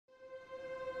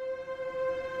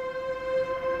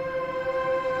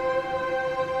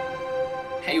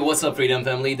what's up Freedom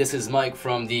family? This is Mike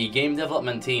from the game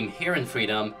development team here in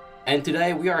Freedom, and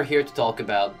today we are here to talk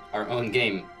about our own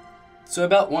game. So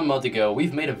about 1 month ago,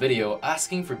 we've made a video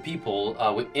asking for people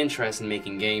with interest in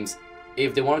making games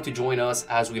if they wanted to join us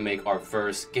as we make our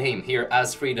first game here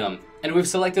as Freedom. And we've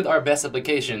selected our best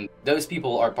application. Those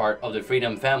people are part of the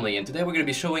Freedom family, and today we're going to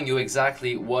be showing you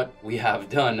exactly what we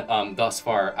have done thus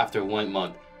far after 1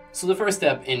 month. So the first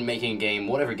step in making a game,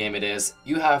 whatever game it is,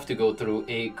 you have to go through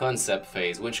a concept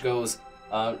phase, which goes,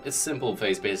 it's a simple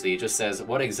phase basically. It just says,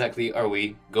 what exactly are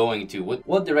we going to?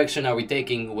 What direction are we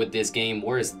taking with this game?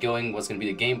 Where is it going? What's going to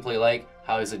be the gameplay like?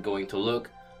 How is it going to look?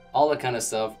 All that kind of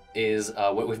stuff is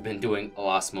what we've been doing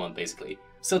last month basically.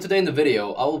 So today in the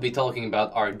video, I will be talking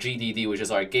about our GDD, which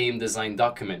is our game design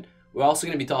document. We're also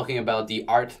going to be talking about the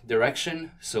art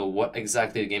direction, so what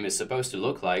exactly the game is supposed to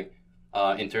look like.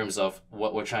 In terms of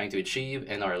what we're trying to achieve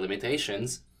and our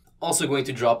limitations. Also going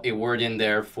to drop a word in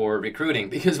there for recruiting,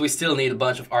 because we still need a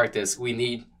bunch of artists. We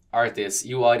need artists,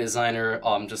 UI designer,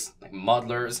 just like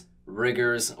modelers,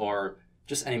 riggers, or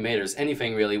just animators,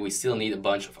 anything really. We still need a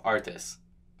bunch of artists.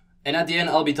 And at the end,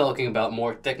 I'll be talking about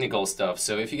more technical stuff.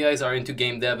 So if you guys are into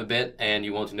game dev a bit and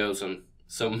you want to know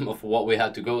some of what we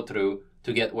had to go through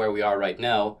to get where we are right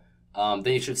now,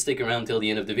 then you should stick around till the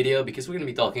end of the video, because we're going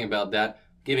to be talking about that,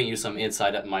 giving you some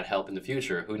insight that might help in the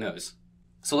future, who knows.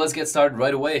 So let's get started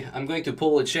right away. I'm going to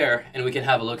pull a chair and we can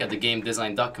have a look at the game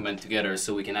design document together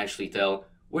so we can actually tell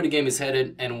where the game is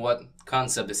headed and what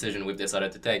concept decision we've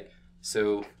decided to take.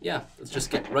 So yeah, let's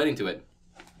just get right into it.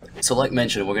 So like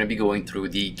mentioned, we're going to be going through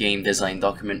the game design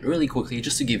document really quickly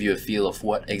just to give you a feel of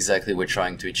what exactly we're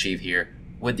trying to achieve here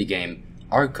with the game.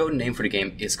 Our code name for the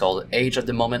game is called Age at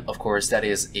the moment. Of course, that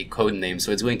is a code name,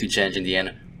 so it's going to change in the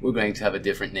end. We're going to have a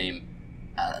different name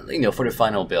for the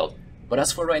final build. But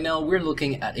as for right now, we're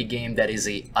looking at a game that is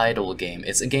a idle game.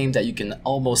 It's a game that you can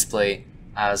almost play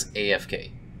as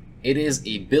AFK. It is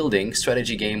a building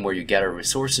strategy game where you gather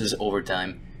resources over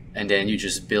time, and then you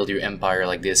just build your empire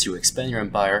like this. You expand your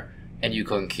empire and you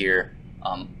conquer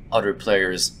other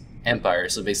players'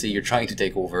 empires. So basically you're trying to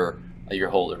take over your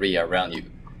whole area around you.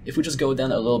 If we just go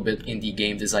down a little bit in the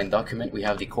game design document, we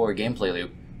have the core gameplay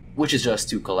loop, which is just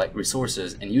to collect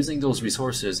resources, and using those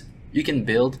resources you can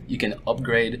build, you can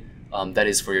upgrade, that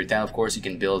is for your town of course. You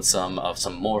can build some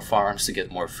more farms to get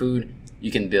more food,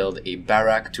 you can build a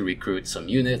barrack to recruit some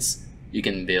units, you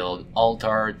can build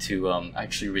altar to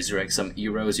actually resurrect some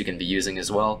heroes you can be using as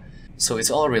well. So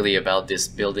it's all really about this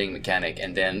building mechanic,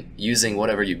 and then using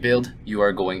whatever you build, you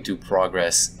are going to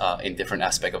progress in different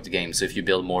aspects of the game. So if you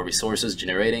build more resources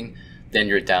generating, then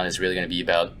your town is really going to be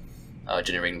about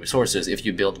generating resources. If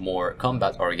you build more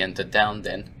combat oriented town,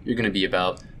 then you're going to be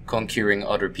about conquering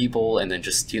other people and then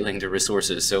just stealing the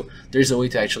resources. So there's a way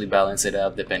to actually balance it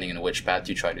out depending on which path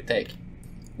you try to take.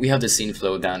 We have the scene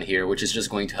flow down here, which is just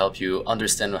going to help you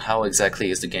understand how exactly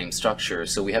is the game structure.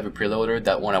 So we have a preloader,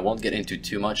 that one I won't get into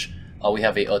too much. We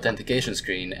have a authentication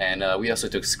screen, and we also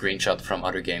took screenshot from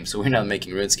other games, so we're not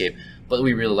making RuneScape, but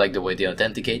we really like the way they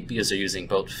authenticate because they're using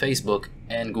both Facebook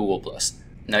and Google+.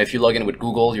 Now if you log in with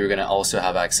Google, you're going to also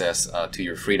have access to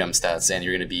your Freedom stats, and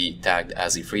you're going to be tagged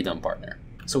as a Freedom partner.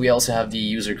 So we also have the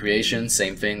user creation,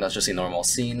 same thing, that's just a normal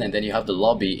scene, and then you have the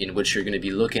lobby in which you're going to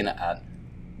be looking at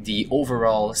the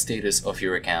overall status of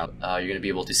your account. You're going to be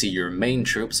able to see your main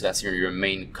troops, that's your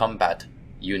main combat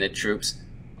unit troops,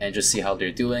 and just see how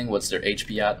they're doing, what's their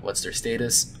HP at, what's their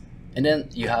status. And then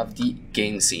you have the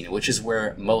game scene, which is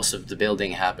where most of the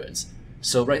building happens.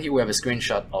 So right here we have a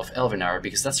screenshot of Elvenar,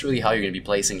 because that's really how you're going to be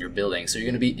placing your building. So you're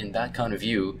going to be in that kind of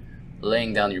view,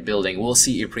 laying down your building. We'll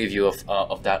see a preview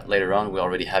of that later on. We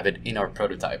already have it in our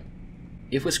prototype.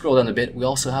 If we scroll down a bit, we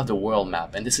also have the world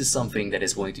map, and this is something that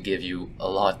is going to give you a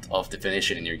lot of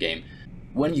definition in your game.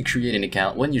 When you create an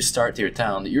account, when you start your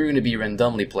town, you're going to be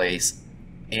randomly placed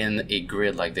in a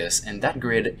grid like this, and that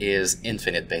grid is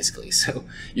infinite basically. So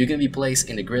you're going to be placed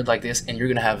in a grid like this, and you're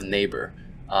going to have neighbor.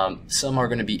 Some are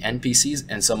going to be NPCs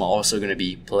and some are also going to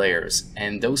be players,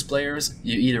 and those players,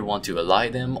 you either want to ally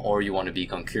them or you want to be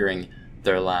conquering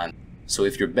their land. So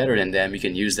if you're better than them, you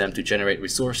can use them to generate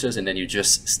resources and then you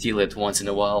just steal it once in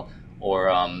a while, or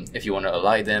if you want to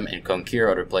ally them and conquer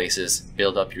other places,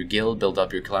 build up your guild, build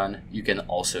up your clan, you can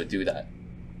also do that.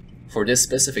 For this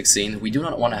specific scene, we do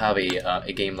not want to have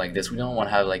a game like this. We don't want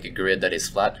to have like a grid that is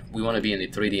flat. We want to be in a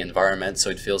 3D environment so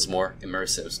it feels more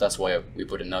immersive. So that's why we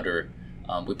put another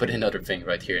thing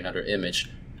right here, another image.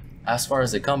 As far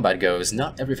as the combat goes,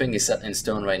 not everything is set in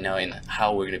stone right now in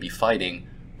how we're going to be fighting,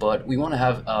 but we want to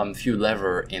have a few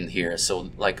levers in here. So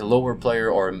like a lower player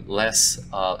or less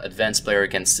advanced player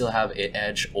can still have an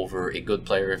edge over a good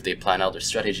player if they plan out their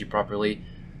strategy properly.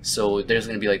 So there's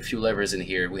going to be like few levers in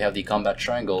here. We have the combat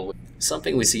triangle,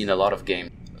 something we see in a lot of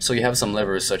games. So you have some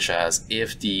levers such as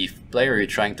if the player you're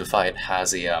trying to fight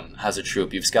has a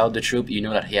troop, you've scouted the troop, you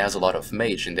know that he has a lot of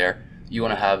mage in there, you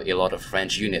want to have a lot of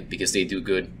range unit because they do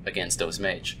good against those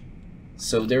mage.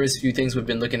 So there is a few things we've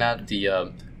been looking at,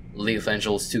 the League of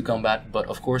Angels 2 combat, but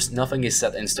of course nothing is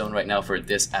set in stone right now for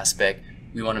this aspect.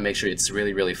 We want to make sure it's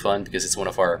really fun because it's one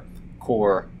of our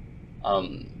core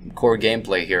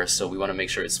gameplay here, so we want to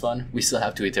make sure it's fun. We still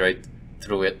have to iterate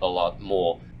through it a lot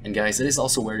more. And guys, that is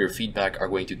also where your feedback are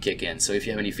going to kick in. So if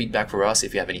you have any feedback for us,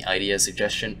 if you have any ideas,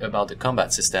 suggestions about the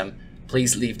combat system,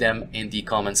 please leave them in the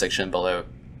comment section below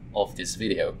of this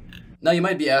video. Now you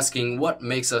might be asking, what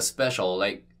makes us special?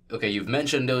 Like, okay, you've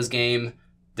mentioned those games,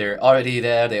 they're already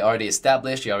there, they already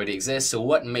established, they already exist, so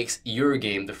what makes your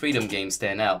game, the Freedom game,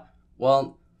 stand out?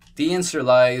 Well, the answer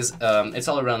lies, it's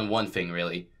all around one thing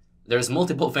really. There's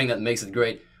multiple things that makes it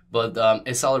great, but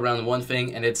it's all around one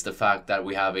thing, and it's the fact that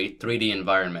we have a 3D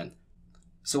environment.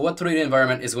 So what 3D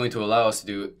environment is going to allow us to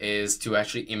do is to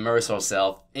actually immerse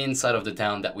ourselves inside of the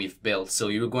town that we've built. So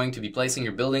you're going to be placing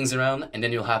your buildings around, and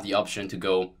then you'll have the option to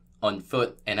go on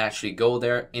foot and actually go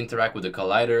there, interact with the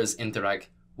colliders, interact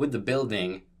with the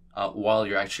building while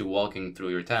you're actually walking through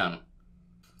your town.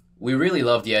 We really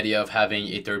love the idea of having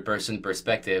a third-person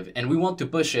perspective, and we want to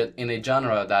push it in a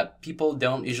genre that people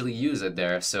don't usually use it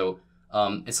there. So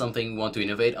it's something we want to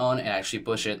innovate on and actually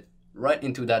push it right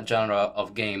into that genre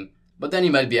of game. But then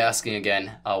you might be asking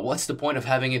again, what's the point of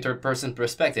having a third-person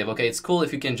perspective? Okay, it's cool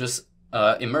if you can just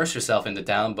immerse yourself in the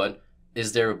town, but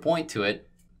is there a point to it?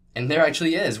 And there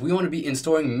actually is. We want to be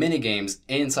installing mini-games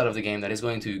inside of the game that is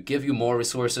going to give you more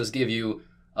resources, give you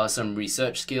some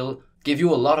research skill, give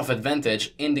you a lot of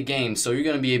advantage in the game. So you're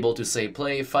going to be able to say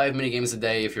play 5 mini-games a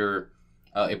day if you're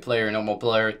a player, a normal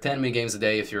player, 10 mini-games a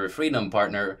day if you're a Freedom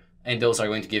partner, and those are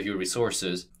going to give you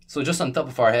resources. So just on top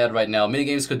of our head right now,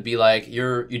 minigames could be like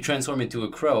you transform into a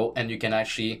crow and you can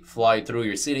actually fly through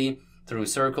your city, through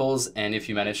circles, and if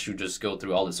you manage to just go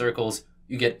through all the circles,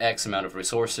 you get X amount of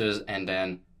resources, and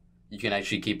then you can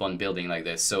actually keep on building like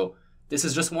this. So this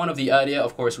is just one of the idea.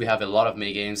 Of course, we have a lot of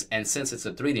minigames, and since it's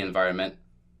a 3D environment,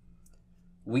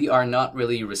 we are not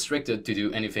really restricted to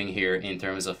do anything here in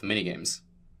terms of minigames.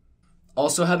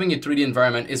 Also, having a 3D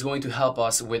environment is going to help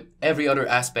us with every other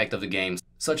aspect of the game,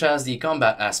 such as the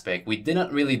combat aspect. We did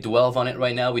not really dwell on it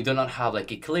right now. We do not have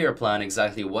like a clear plan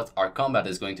exactly what our combat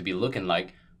is going to be looking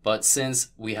like, but since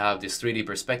we have this 3D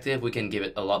perspective, we can give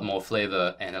it a lot more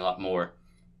flavor and a lot more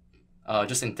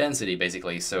just intensity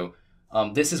basically. So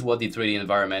this is what the 3D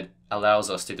environment allows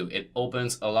us to do. It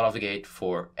opens a lot of the gate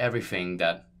for everything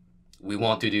that we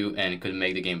want to do and could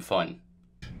make the game fun.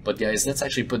 But guys, let's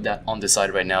actually put that on the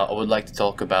side right now. I would like to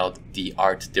talk about the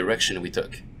art direction we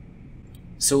took.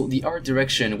 So the art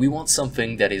direction, we want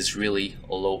something that is really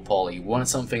low poly. We want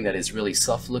something that is really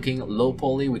soft looking, low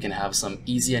poly. We can have some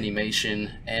easy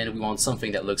animation, and we want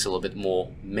something that looks a little bit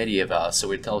more medieval. So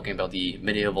we're talking about the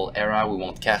medieval era. We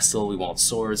want castle, we want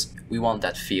swords. We want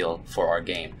that feel for our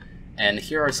game. And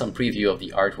here are some preview of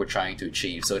the art we're trying to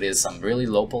achieve. So it is some really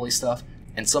low poly stuff.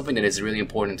 And something that is really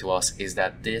important to us is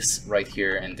that this right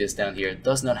here and this down here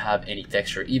does not have any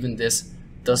texture. Even this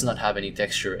does not have any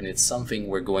texture, and it's something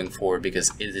we're going for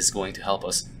because it is going to help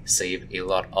us save a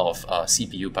lot of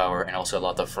CPU power and also a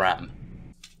lot of RAM.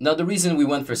 Now the reason we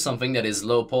went for something that is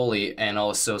low poly and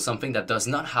also something that does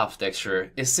not have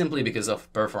texture is simply because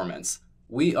of performance.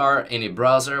 We are in a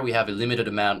browser, we have a limited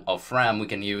amount of RAM we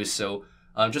can use, so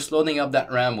just loading up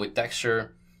that RAM with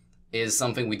texture is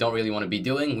something we don't really want to be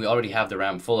doing. We already have the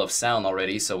RAM full of sound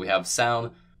already, so we have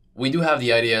sound. We do have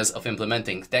the ideas of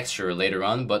implementing texture later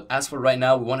on, but as for right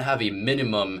now, we want to have a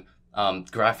minimum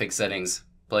graphic settings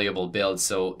playable build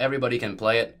so everybody can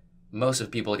play it. Most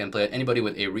of people can play it. Anybody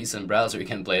with a recent browser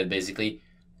can play it basically.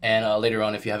 And later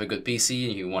on, if you have a good PC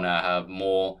and you want to have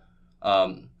more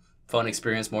fun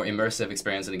experience, more immersive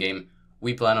experience in the game,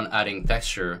 we plan on adding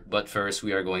texture. But first,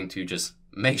 we are going to just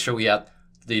make sure we have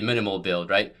the minimal build,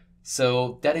 right?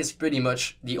 So that is pretty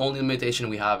much the only limitation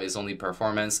we have is only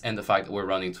performance and the fact that we're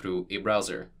running through a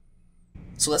browser.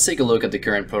 So let's take a look at the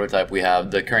current prototype we have,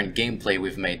 the current gameplay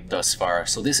we've made thus far.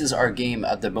 So this is our game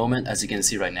at the moment. As you can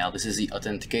see right now, this is the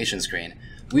authentication screen.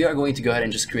 We are going to go ahead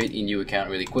and just create a new account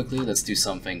really quickly. Let's do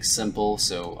something simple.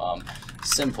 So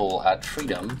simple at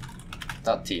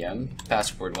freedom.tm,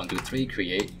 password 123,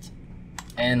 create.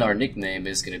 And our nickname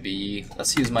is going to be,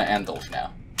 let's use my Andolf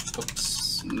now.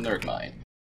 Oops, never mind.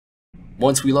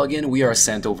 Once we log in, we are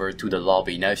sent over to the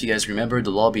lobby. Now, if you guys remember,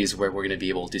 the lobby is where we're going to be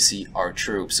able to see our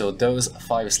troops. So those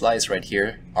 5 slides right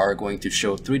here are going to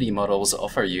show 3D models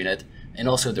of our unit and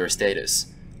also their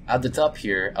status. At the top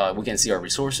here, we can see our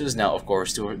resources. Now, of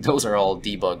course, those are all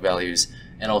debug values,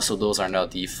 and also those are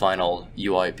not the final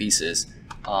UI pieces.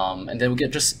 And then we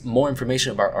get just more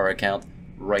information about our account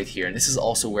right here. And this is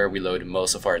also where we load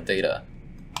most of our data.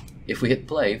 If we hit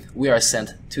play, we are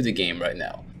sent to the game right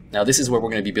now. Now this is where we're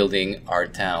going to be building our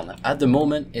town. At the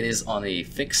moment, it is on a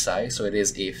fixed size, so it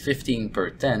is a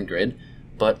 15x10 grid,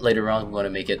 but later on we want to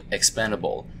make it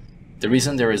expandable. The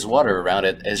reason there is water around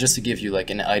it is just to give you like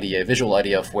an idea, a visual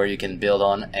idea of where you can build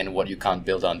on and what you can't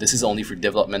build on. This is only for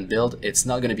development build. It's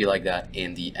not going to be like that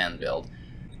in the end build.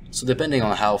 So depending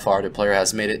on how far the player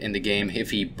has made it in the game,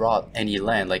 if he brought any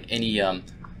land, like any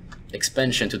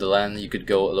expansion to the land, you could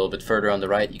go a little bit further on the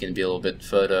right, you can be a little bit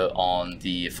further on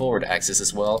the forward axis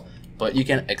as well, but you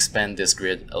can expand this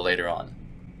grid later on.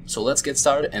 So let's get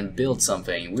started and build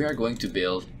something. We are going to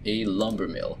build a lumber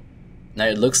mill. Now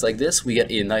it looks like this. We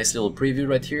get a nice little preview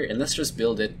right here, and let's just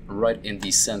build it right in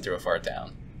the center of our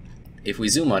town. If we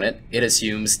zoom on it, it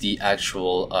assumes the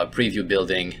actual preview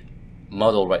building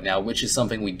model right now, which is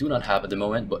something we do not have at the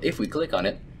moment, but if we click on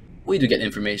it, we do get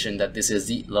information that this is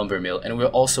the lumber mill, and we're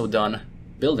also done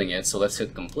building it. So let's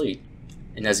hit complete,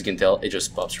 and as you can tell, it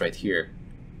just pops right here.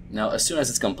 Now as soon as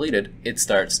it's completed, it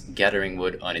starts gathering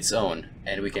wood on its own,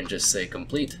 and we can just say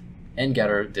complete and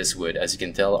gather this wood. As you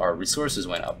can tell, our resources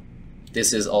went up.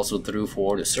 This is also true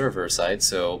for the server side,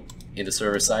 so in the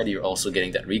server side you're also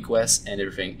getting that request and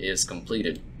everything is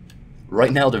completed.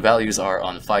 Right now the values are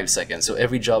on 5 seconds, so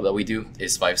every job that we do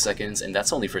is 5 seconds, and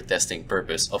that's only for testing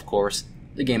purpose. Of course,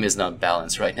 the game is not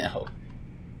balanced right now.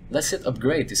 Let's hit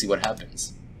upgrade to see what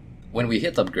happens. When we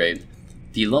hit upgrade,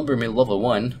 the lumber mill level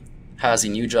 1 has a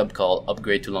new job called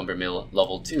upgrade to lumber mill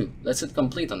level 2. Let's hit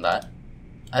complete on that.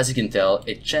 As you can tell,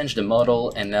 it changed the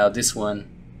model, and now this one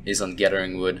is on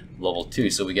gathering wood level 2,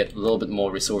 so we get a little bit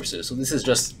more resources. So this is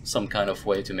just some kind of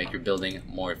way to make your building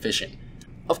more efficient.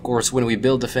 Of course, when we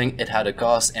build the thing, it had a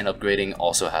cost, and upgrading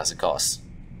also has a cost.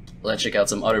 Let's check out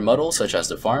some other models, such as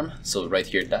the farm. So right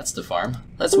here, that's the farm.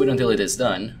 Let's wait until it is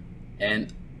done,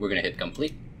 and we're gonna hit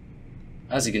complete.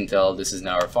 As you can tell, this is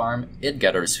now our farm. It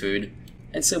gathers food,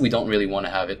 and so we don't really want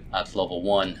to have it at level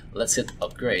 1. Let's hit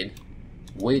upgrade,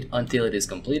 wait until it is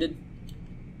completed,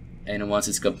 and once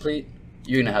it's complete,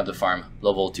 you're gonna have the farm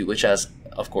level 2, which has,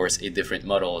 of course, a different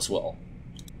model as well.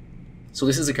 So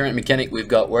this is the current mechanic we've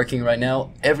got working right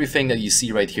now. Everything that you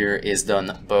see right here is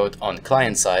done both on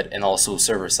client side and also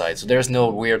server side. So there's no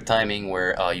weird timing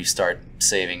where you start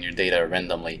saving your data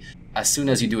randomly. As soon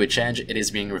as you do a change, it is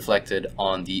being reflected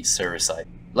on the server side.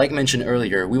 Like mentioned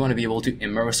earlier, we want to be able to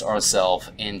immerse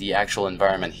ourselves in the actual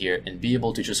environment here and be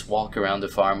able to just walk around the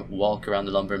farm, walk around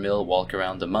the lumber mill, walk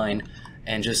around the mine,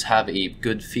 and just have a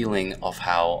good feeling of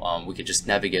how we could just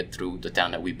navigate through the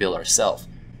town that we build ourselves.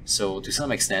 So to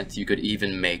some extent, you could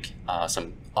even make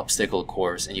some obstacle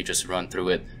course and you just run through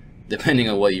it, depending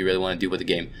on what you really want to do with the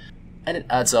game. And it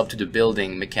adds up to the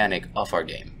building mechanic of our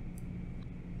game.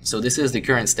 So this is the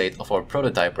current state of our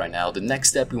prototype right now. The next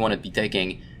step we want to be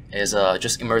taking is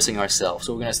just immersing ourselves.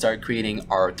 So we're going to start creating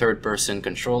our third-person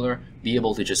controller, be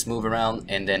able to just move around,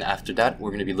 and then after that, we're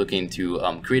going to be looking to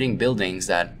creating buildings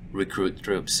that recruit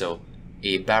troops. So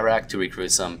a barrack to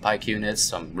recruit some pike units,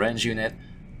 some range unit.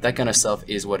 That kind of stuff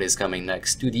is what is coming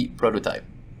next to the prototype.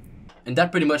 And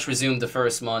that pretty much resumed the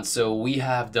first month, so we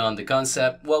have done the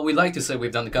concept. Well, we like to say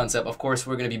we've done the concept. Of course,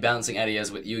 we're going to be bouncing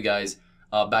ideas with you guys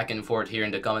back and forth here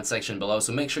in the comment section below.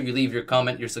 So make sure you leave your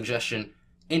comment, your suggestion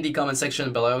in the comment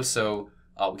section below so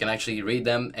we can actually read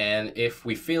them. And if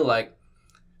we feel like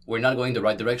we're not going the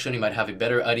right direction, you might have a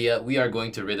better idea, we are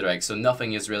going to redirect. So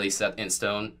nothing is really set in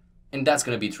stone, and that's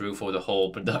going to be true for the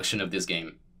whole production of this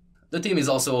game. The team is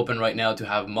also open right now to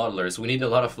have modelers. We need a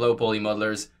lot of low poly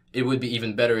modelers. It would be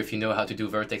even better if you know how to do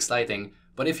vertex lighting,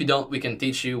 but if you don't, we can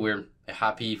teach you. We're a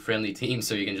happy, friendly team,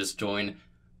 so you can just join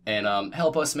and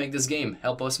help us make this game,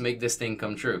 help us make this thing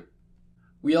come true.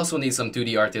 We also need some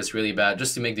 2D artists really bad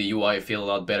just to make the UI feel a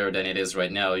lot better than it is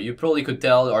right now. You probably could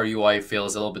tell our UI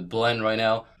feels a little bit bland right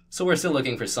now, so we're still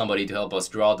looking for somebody to help us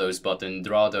draw those buttons,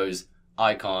 draw those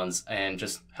icons, and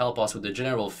just help us with the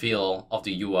general feel of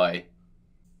the UI.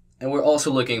 And we're also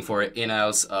looking for an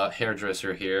in-house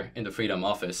hairdresser here in the Freedom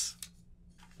office.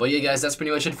 But yeah guys, that's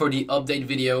pretty much it for the update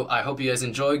video. I hope you guys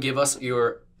enjoy. Give us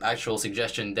your actual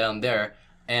suggestion down there.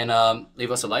 And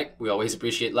leave us a like. We always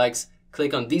appreciate likes.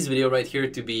 Click on this video right here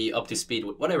to be up to speed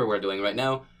with whatever we're doing right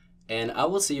now. And I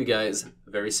will see you guys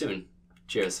very soon.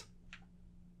 Cheers.